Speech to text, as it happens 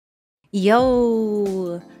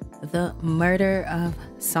Yo, the murder of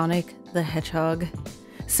Sonic the Hedgehog.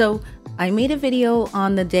 So I made a video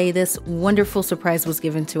on the day this wonderful surprise was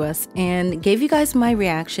given to us and gave you guys my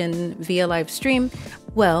reaction via live stream.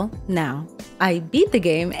 Well, now I beat the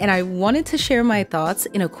game and I wanted to share my thoughts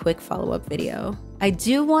in a quick follow-up video. I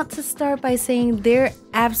do want to start by saying there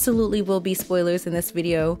absolutely will be spoilers in this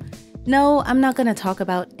video. No, I'm not going to talk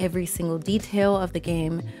about every single detail of the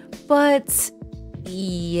game, but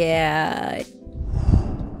yeah.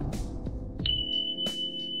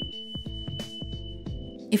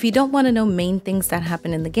 If you don't want to know main things that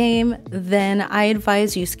happen in the game, then I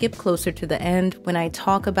advise you skip closer to the end when I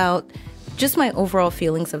talk about just my overall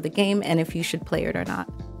feelings of the game and if you should play it or not.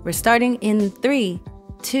 We're starting in 3,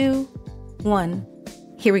 2, 1.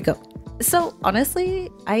 Here we go. So honestly,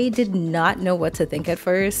 I did not know what to think at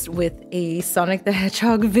first with a Sonic the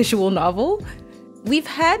Hedgehog visual novel. We've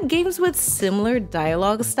had games with similar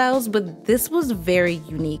dialogue styles, but this was very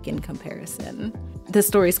unique in comparison. The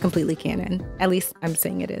story is completely canon. At least I'm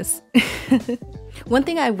saying it is. One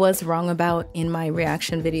thing I was wrong about in my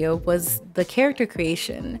reaction video was the character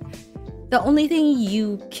creation. The only thing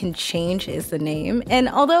you can change is the name. And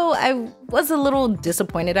although I was a little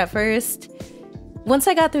disappointed at first, once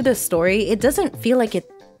I got through the story, it doesn't feel like it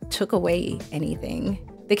took away anything.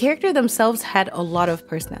 The character themselves had a lot of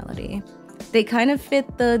personality. They kind of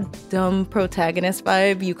fit the dumb protagonist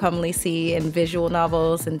vibe you commonly see in visual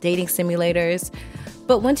novels and dating simulators.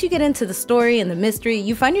 But once you get into the story and the mystery,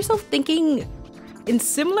 you find yourself thinking in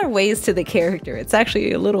similar ways to the character. It's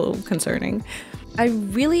actually a little concerning. I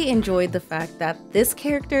really enjoyed the fact that this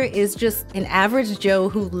character is just an average Joe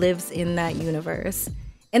who lives in that universe.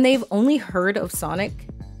 And they've only heard of Sonic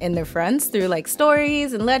and their friends through like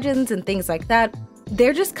stories and legends and things like that.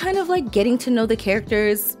 They're just kind of like getting to know the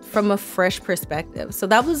characters from a fresh perspective. So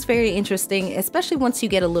that was very interesting, especially once you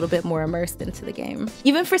get a little bit more immersed into the game.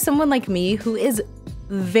 Even for someone like me who is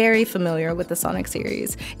very familiar with the Sonic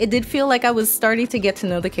series, it did feel like I was starting to get to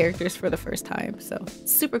know the characters for the first time. So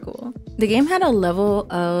super cool. The game had a level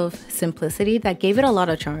of simplicity that gave it a lot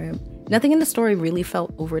of charm. Nothing in the story really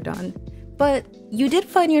felt overdone, but you did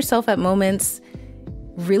find yourself at moments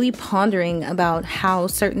really pondering about how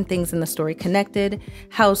certain things in the story connected,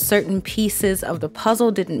 how certain pieces of the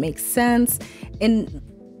puzzle didn't make sense, and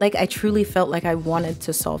like I truly felt like I wanted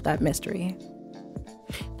to solve that mystery.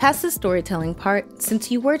 Past the storytelling part,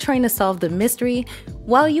 since you were trying to solve the mystery,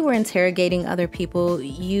 while you were interrogating other people,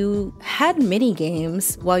 you had mini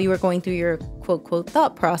games while you were going through your quote-quote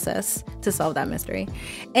thought process to solve that mystery.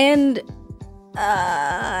 And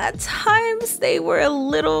at times they were a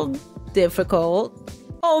little difficult.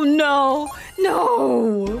 Oh no,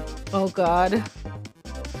 no. Oh God.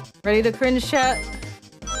 Ready to cringe, chat?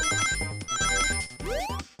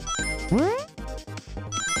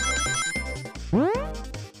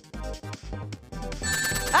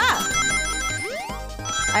 Ah!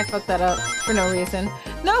 I fucked that up for no reason.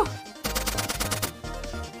 No!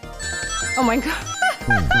 Oh my God.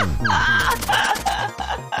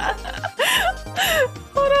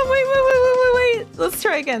 Hold on, wait. Let's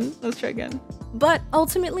try again. But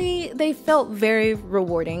ultimately, they felt very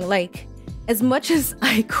rewarding. Like, as much as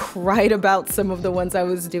I cried about some of the ones I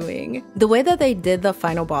was doing, the way that they did the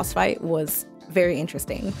final boss fight was very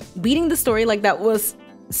interesting. Beating the story like that was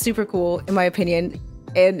super cool, in my opinion,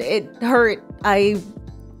 and it hurt. I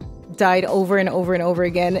died over and over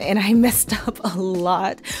again, and I messed up a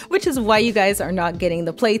lot, which is why you guys are not getting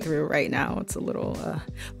the playthrough right now. It's a little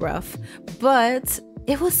rough, but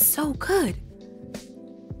it was so good.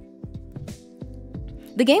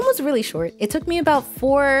 The game was really short. It took me about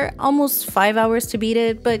 4, almost 5 hours to beat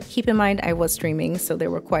it, but keep in mind I was streaming, so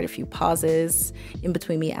there were quite a few pauses in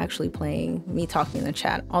between me actually playing, me talking in the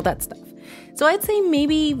chat, all that stuff. So I'd say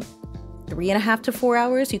maybe 3.5 to 4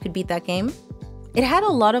 hours you could beat that game. It had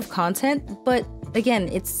a lot of content, but again,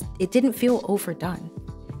 it didn't feel overdone.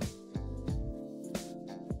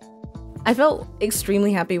 I felt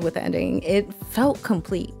extremely happy with the ending. It felt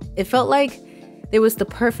complete. It felt like there was the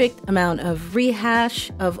perfect amount of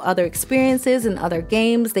rehash of other experiences and other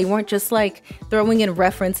games. They weren't just like throwing in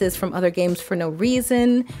references from other games for no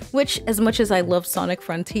reason, which as much as I love Sonic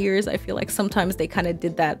Frontiers, I feel like sometimes they kind of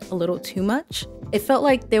did that a little too much. It felt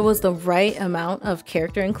like there was the right amount of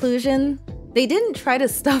character inclusion. They didn't try to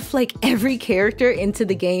stuff like every character into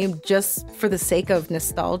the game just for the sake of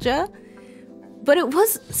nostalgia. But it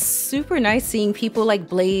was super nice seeing people like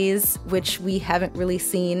Blaze, which we haven't really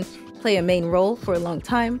seen play a main role for a long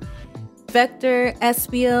time, Vector,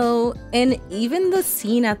 Espio, and even the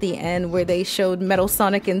scene at the end where they showed Metal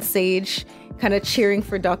Sonic and Sage kind of cheering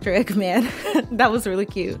for Dr. Eggman. That was really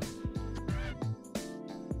cute.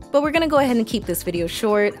 But we're gonna go ahead and keep this video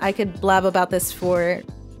short. I could blab about this for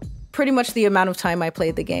pretty much the amount of time I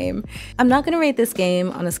played the game. I'm not gonna rate this game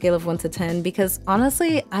on a scale of 1 to 10 because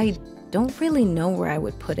honestly, I don't really know where I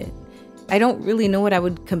would put it. I don't really know what I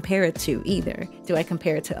would compare it to either. Do I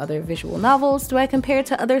compare it to other visual novels? Do I compare it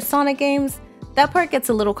to other Sonic games? That part gets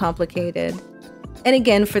a little complicated. And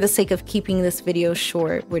again, for the sake of keeping this video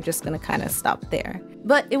short, we're just gonna kind of stop there.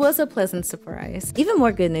 But it was a pleasant surprise. Even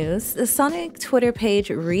more good news, the Sonic Twitter page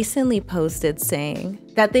recently posted saying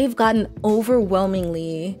that they've gotten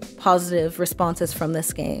overwhelmingly positive responses from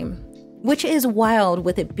this game, which is wild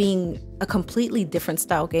with it being a completely different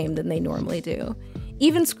style game than they normally do.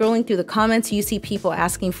 Even scrolling through the comments, you see people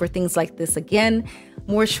asking for things like this again,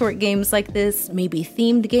 more short games like this, maybe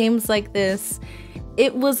themed games like this.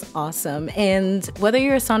 It was awesome, and whether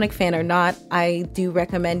you're a Sonic fan or not, I do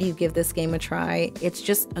recommend you give this game a try. It's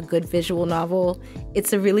just a good visual novel.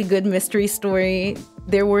 It's a really good mystery story.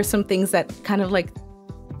 There were some things that kind of like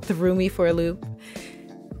threw me for a loop,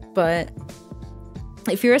 but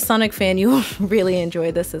if you're a Sonic fan, you'll really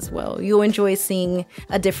enjoy this as well. You'll enjoy seeing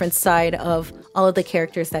a different side of all of the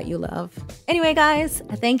characters that you love. Anyway, guys,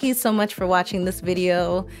 thank you so much for watching this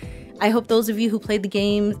video. I hope those of you who played the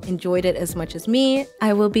game enjoyed it as much as me.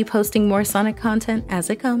 I will be posting more Sonic content as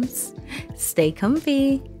it comes. Stay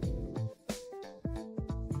comfy.